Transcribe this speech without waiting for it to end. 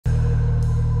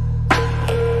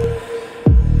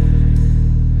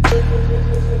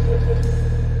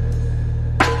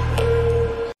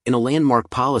In a landmark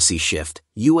policy shift,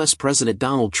 U.S. President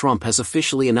Donald Trump has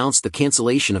officially announced the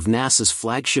cancellation of NASA's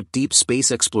flagship deep space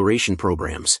exploration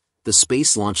programs, the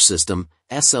Space Launch System,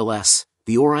 SLS,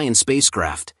 the Orion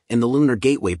spacecraft, and the Lunar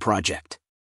Gateway project.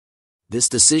 This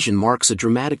decision marks a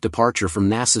dramatic departure from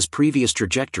NASA's previous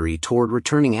trajectory toward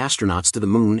returning astronauts to the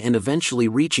Moon and eventually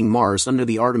reaching Mars under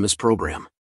the Artemis program.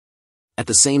 At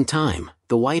the same time,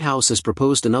 the White House has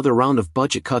proposed another round of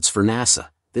budget cuts for NASA,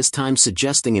 this time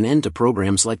suggesting an end to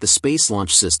programs like the Space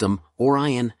Launch System,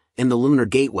 Orion, and the Lunar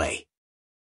Gateway.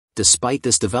 Despite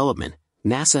this development,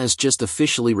 NASA has just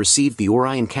officially received the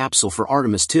Orion capsule for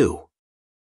Artemis 2.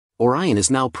 Orion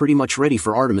is now pretty much ready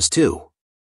for Artemis 2.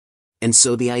 And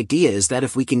so the idea is that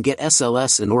if we can get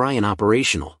SLS and Orion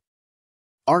operational,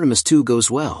 Artemis 2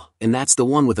 goes well, and that's the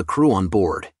one with a crew on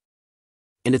board.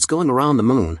 And it's going around the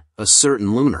Moon, a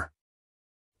certain lunar,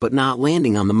 but not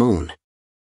landing on the Moon.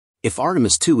 If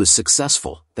Artemis 2 is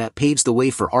successful, that paves the way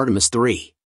for Artemis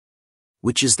 3,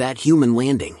 which is that human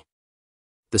landing.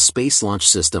 The Space Launch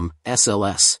System,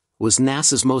 SLS, was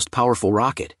NASA's most powerful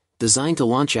rocket, designed to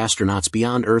launch astronauts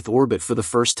beyond Earth orbit for the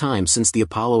first time since the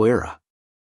Apollo era.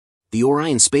 The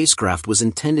Orion spacecraft was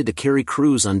intended to carry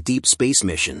crews on deep space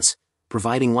missions,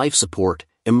 providing life support,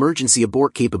 emergency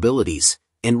abort capabilities,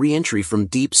 and re-entry from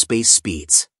deep space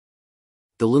speeds.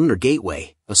 The Lunar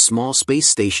Gateway, a small space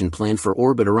station planned for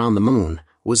orbit around the Moon,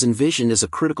 was envisioned as a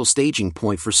critical staging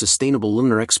point for sustainable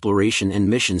lunar exploration and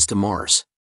missions to Mars.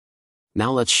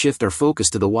 Now let's shift our focus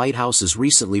to the White House's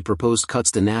recently proposed cuts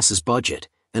to NASA's budget,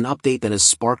 an update that has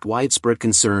sparked widespread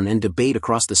concern and debate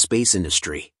across the space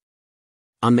industry.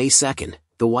 On May 2,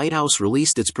 the White House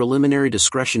released its preliminary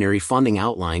discretionary funding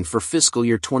outline for fiscal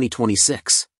year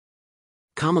 2026.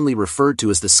 Commonly referred to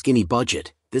as the skinny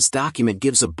budget, this document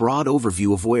gives a broad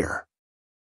overview of where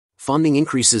funding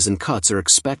increases and cuts are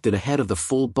expected ahead of the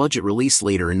full budget release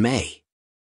later in May.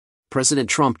 President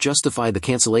Trump justified the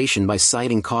cancellation by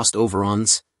citing cost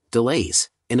overruns, delays,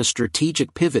 and a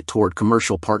strategic pivot toward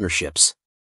commercial partnerships.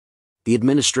 The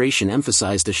administration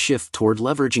emphasized a shift toward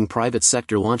leveraging private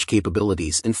sector launch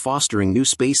capabilities and fostering new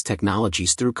space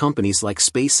technologies through companies like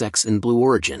SpaceX and Blue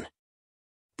Origin.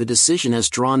 The decision has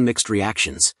drawn mixed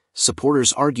reactions.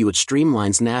 Supporters argue it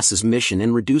streamlines NASA's mission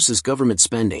and reduces government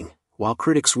spending, while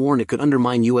critics warn it could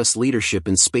undermine U.S. leadership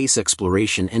in space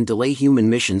exploration and delay human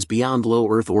missions beyond low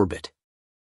Earth orbit.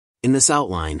 In this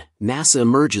outline, NASA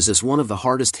emerges as one of the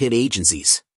hardest-hit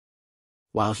agencies.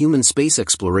 While human space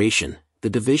exploration, the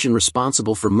division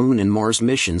responsible for Moon and Mars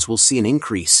missions, will see an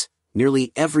increase,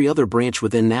 nearly every other branch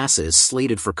within NASA is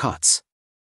slated for cuts.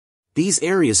 These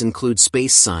areas include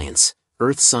space science,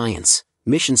 Earth science,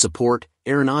 mission support,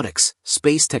 aeronautics,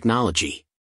 space technology,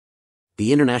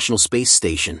 the International Space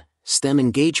Station, STEM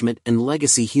engagement, and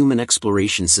legacy human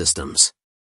exploration systems.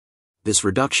 This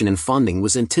reduction in funding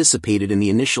was anticipated in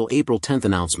the initial April 10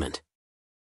 announcement.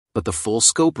 But the full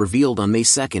scope revealed on May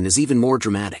 2 is even more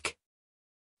dramatic.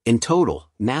 In total,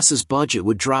 NASA's budget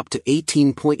would drop to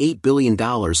 $18.8 billion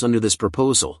under this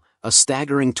proposal, a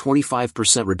staggering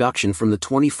 25% reduction from the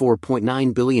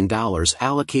 $24.9 billion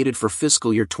allocated for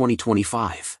fiscal year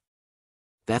 2025.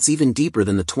 That's even deeper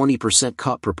than the 20%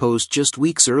 cut proposed just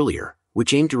weeks earlier,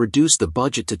 which aimed to reduce the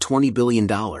budget to $20 billion.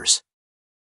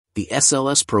 The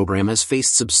SLS program has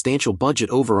faced substantial budget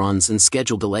overruns and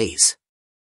schedule delays.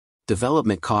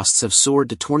 Development costs have soared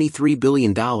to $23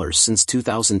 billion since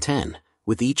 2010,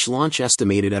 with each launch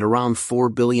estimated at around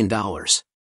 $4 billion.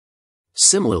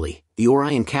 Similarly, the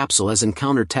Orion capsule has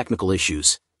encountered technical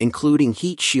issues, including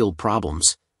heat shield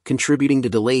problems, contributing to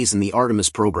delays in the Artemis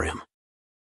program.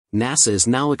 NASA is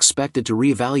now expected to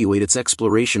reevaluate its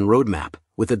exploration roadmap,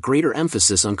 with a greater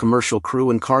emphasis on commercial crew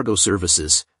and cargo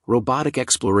services, robotic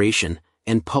exploration,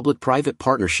 and public-private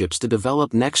partnerships to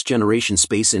develop next-generation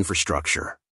space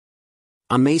infrastructure.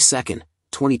 On May 2,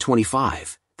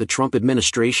 2025, the Trump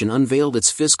administration unveiled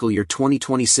its fiscal year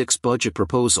 2026 budget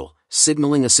proposal,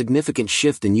 signaling a significant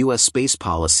shift in U.S. space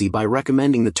policy by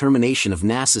recommending the termination of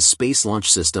NASA's Space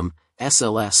Launch System,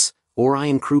 SLS,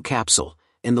 Orion crew capsule,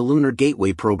 and the Lunar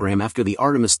Gateway program after the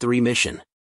Artemis 3 mission.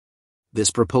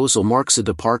 This proposal marks a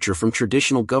departure from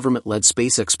traditional government-led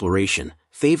space exploration,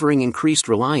 favoring increased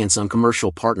reliance on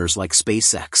commercial partners like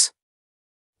SpaceX.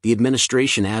 The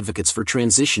administration advocates for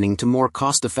transitioning to more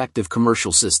cost-effective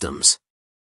commercial systems.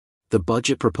 The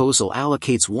budget proposal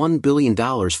allocates $1 billion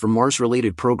for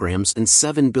Mars-related programs and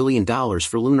 $7 billion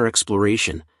for lunar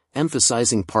exploration,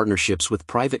 emphasizing partnerships with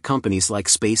private companies like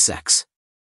SpaceX.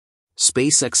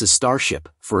 SpaceX's Starship,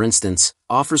 for instance,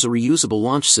 offers a reusable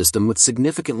launch system with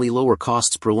significantly lower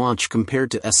costs per launch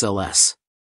compared to SLS.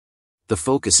 The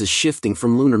focus is shifting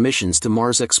from lunar missions to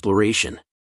Mars exploration.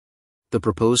 The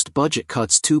proposed budget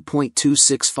cuts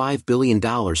 $2.265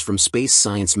 billion from space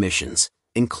science missions,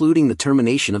 including the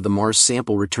termination of the Mars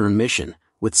Sample Return mission,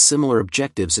 with similar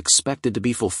objectives expected to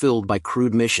be fulfilled by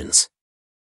crewed missions.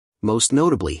 Most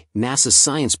notably, NASA's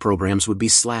science programs would be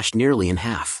slashed nearly in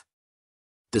half.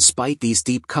 Despite these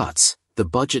deep cuts, the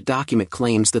budget document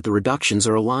claims that the reductions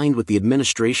are aligned with the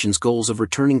administration's goals of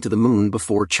returning to the Moon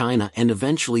before China and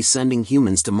eventually sending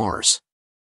humans to Mars.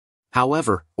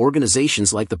 However,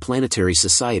 organizations like the Planetary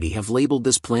Society have labeled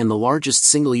this plan the largest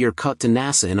single-year cut to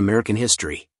NASA in American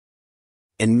history.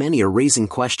 And many are raising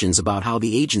questions about how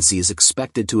the agency is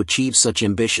expected to achieve such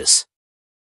ambitious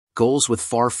goals with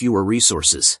far fewer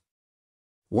resources.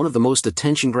 One of the most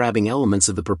attention-grabbing elements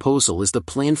of the proposal is the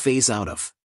planned phase-out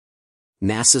of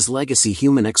NASA's legacy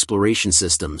human exploration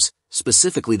systems,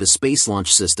 specifically the Space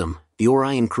Launch System, the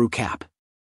Orion Crew Cap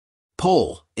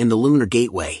Pole, and the Lunar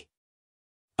Gateway.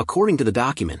 According to the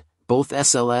document, both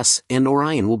SLS and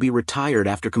Orion will be retired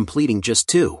after completing just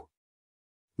 2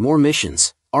 more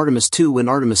missions, Artemis II and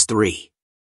Artemis III.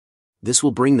 This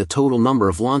will bring the total number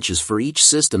of launches for each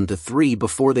system to 3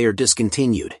 before they are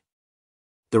discontinued.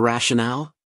 The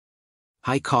rationale?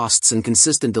 High costs and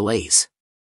consistent delays.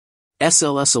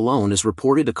 SLS alone is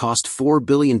reported to cost $4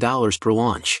 billion per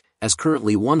launch, as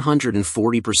currently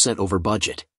 140% over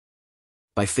budget.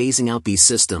 By phasing out these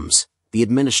systems, the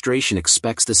administration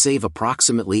expects to save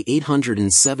approximately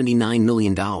 $879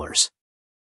 million.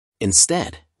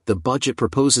 Instead, the budget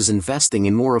proposes investing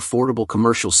in more affordable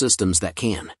commercial systems that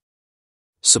can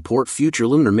support future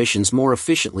lunar missions more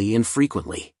efficiently and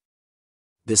frequently.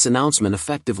 This announcement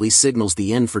effectively signals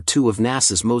the end for 2 of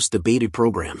NASA's most debated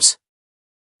programs.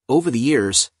 Over the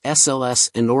years, SLS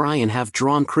and Orion have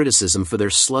drawn criticism for their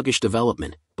sluggish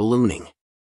development, ballooning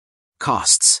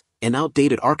costs, and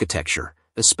outdated architecture,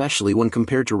 especially when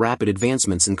compared to rapid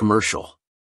advancements in commercial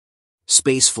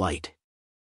spaceflight.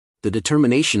 The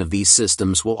determination of these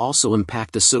systems will also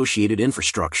impact associated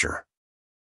infrastructure.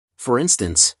 For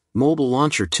instance, Mobile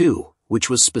Launcher 2, which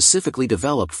was specifically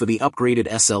developed for the upgraded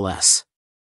SLS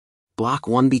Block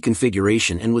 1B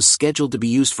configuration and was scheduled to be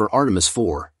used for Artemis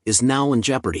IV, is now in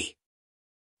jeopardy.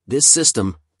 This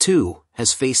system, too,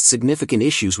 has faced significant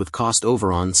issues with cost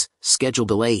overruns, schedule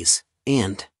delays,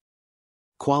 and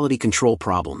quality control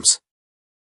problems.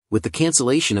 With the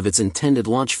cancellation of its intended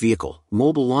launch vehicle,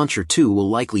 Mobile Launcher 2 will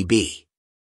likely be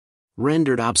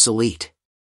rendered obsolete.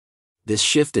 This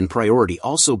shift in priority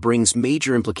also brings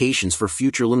major implications for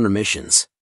future lunar missions.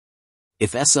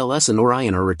 If SLS and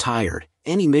Orion are retired,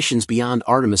 any missions beyond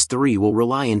Artemis III will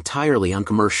rely entirely on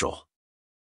commercial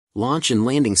launch and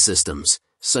landing systems,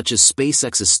 such as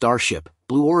SpaceX's Starship,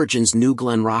 Blue Origin's New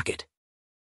Glenn rocket,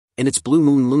 and its Blue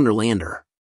Moon lunar lander.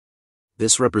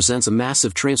 This represents a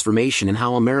massive transformation in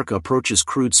how America approaches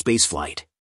crewed spaceflight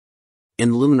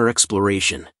and lunar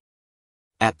exploration.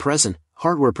 At present,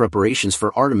 hardware preparations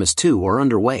for Artemis II are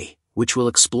underway, which we'll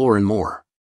explore in more.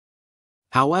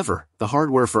 However, the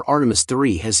hardware for Artemis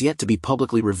III has yet to be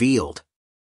publicly revealed.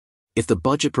 If the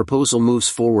budget proposal moves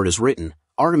forward as written,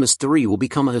 Artemis III will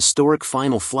become a historic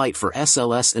final flight for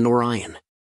SLS and Orion.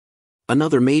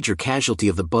 Another major casualty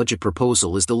of the budget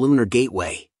proposal is the Lunar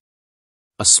Gateway,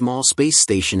 a small space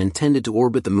station intended to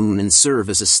orbit the Moon and serve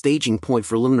as a staging point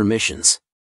for lunar missions.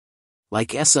 Like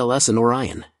SLS and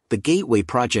Orion, the Gateway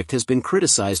project has been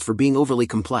criticized for being overly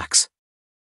complex,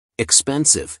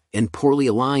 expensive, and poorly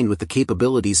aligned with the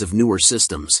capabilities of newer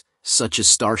systems, such as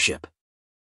Starship.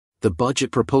 The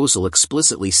budget proposal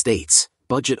explicitly states,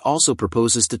 budget also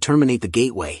proposes to terminate the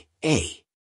Gateway, a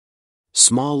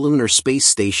small lunar space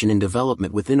station in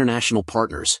development with international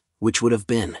partners, which would have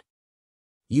been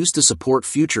used to support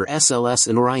future SLS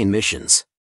and Orion missions.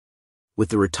 With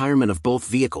the retirement of both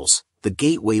vehicles, the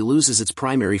Gateway loses its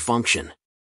primary function.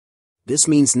 This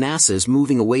means NASA is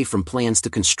moving away from plans to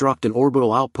construct an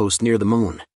orbital outpost near the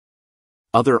Moon.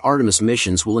 Other Artemis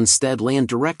missions will instead land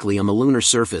directly on the lunar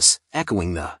surface,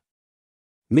 echoing the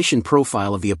mission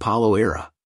profile of the Apollo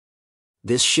era.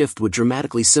 This shift would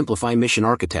dramatically simplify mission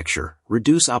architecture,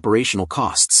 reduce operational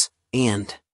costs,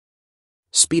 and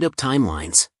speed up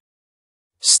timelines.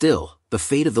 Still, the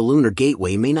fate of the Lunar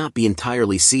Gateway may not be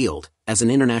entirely sealed. As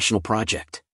an international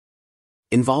project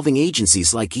involving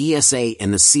agencies like ESA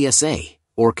and the CSA,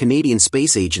 or Canadian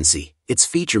Space Agency, its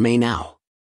future may now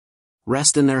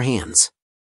rest in their hands.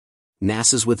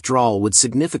 NASA's withdrawal would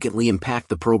significantly impact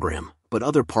the program, but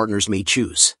other partners may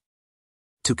choose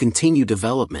to continue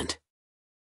development.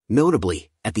 Notably,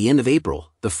 at the end of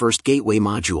April, the first Gateway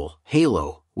module,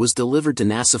 HALO, was delivered to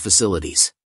NASA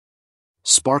facilities,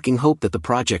 sparking hope that the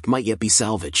project might yet be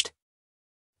salvaged.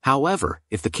 However,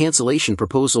 if the cancellation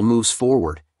proposal moves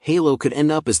forward, HALO could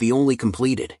end up as the only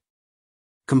completed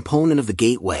component of the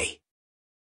gateway.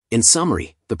 In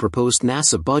summary, the proposed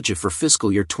NASA budget for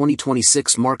fiscal year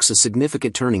 2026 marks a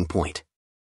significant turning point.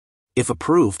 If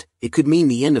approved, it could mean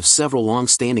the end of several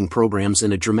long-standing programs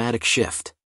and a dramatic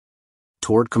shift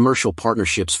toward commercial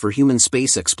partnerships for human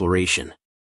space exploration.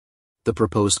 The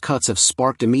proposed cuts have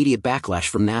sparked immediate backlash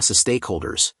from NASA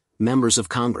stakeholders, members of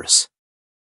Congress,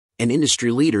 and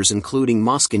industry leaders including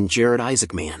Musk and Jared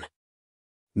Isaacman.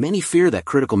 Many fear that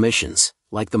critical missions,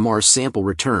 like the Mars sample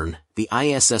return, the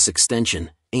ISS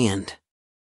extension, and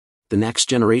the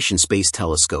next-generation space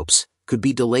telescopes, could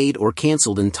be delayed or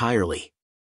cancelled entirely.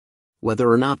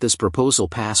 Whether or not this proposal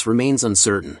passes remains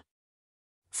uncertain.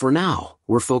 For now,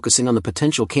 we're focusing on the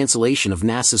potential cancellation of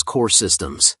NASA's core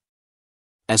systems.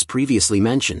 As previously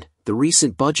mentioned, the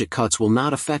recent budget cuts will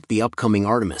not affect the upcoming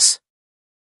Artemis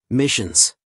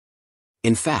missions.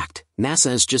 In fact,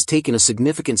 NASA has just taken a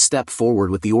significant step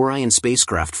forward with the Orion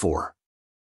spacecraft for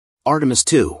Artemis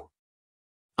II.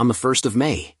 On the 1st of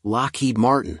May, Lockheed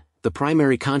Martin, the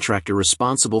primary contractor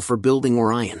responsible for building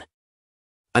Orion,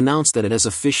 announced that it has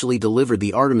officially delivered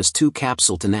the Artemis II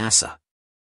capsule to NASA.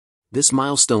 This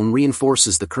milestone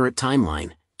reinforces the current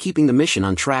timeline, keeping the mission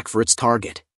on track for its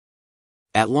target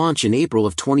at launch in April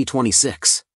of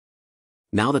 2026.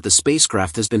 Now that the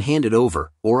spacecraft has been handed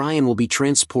over, Orion will be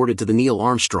transported to the Neil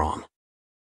Armstrong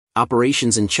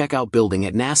Operations and Checkout Building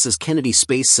at NASA's Kennedy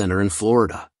Space Center in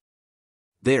Florida.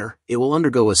 There, it will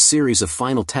undergo a series of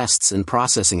final tests and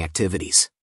processing activities.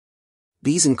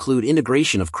 These include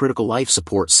integration of critical life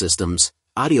support systems,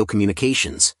 audio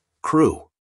communications, crew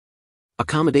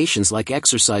accommodations like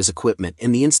exercise equipment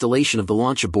and the installation of the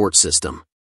launch abort system,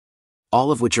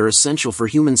 all of which are essential for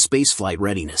human spaceflight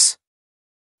readiness.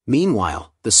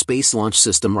 Meanwhile, the Space Launch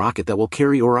System rocket that will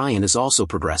carry Orion is also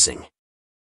progressing.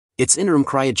 Its interim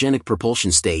cryogenic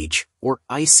propulsion stage, or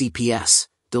ICPS,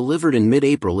 delivered in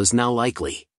mid-April is now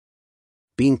likely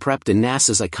being prepped in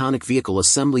NASA's iconic vehicle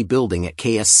assembly building at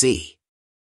KSC.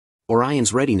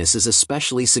 Orion's readiness is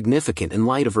especially significant in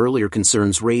light of earlier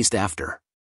concerns raised after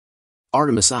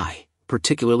Artemis I,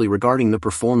 particularly regarding the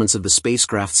performance of the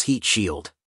spacecraft's heat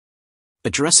shield.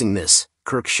 Addressing this,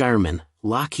 Kirk Shireman,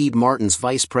 Lockheed Martin's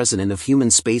Vice President of Human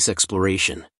Space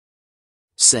Exploration,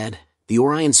 said, "The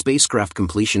Orion spacecraft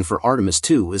completion for Artemis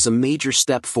II is a major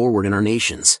step forward in our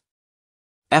nation's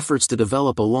efforts to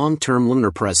develop a long-term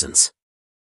lunar presence."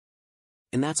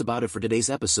 And that's about it for today's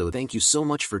episode. Thank you so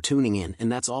much for tuning in, and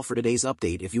that's all for today's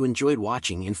update. If you enjoyed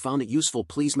watching and found it useful,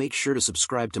 please make sure to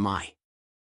subscribe to my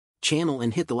channel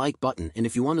and hit the like button. And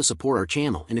if you want to support our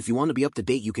channel and if you want to be up to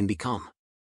date, you can become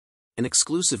an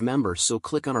exclusive member, so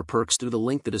click on our perks through the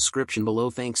link in the description below.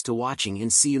 Thanks to watching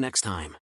and see you next time.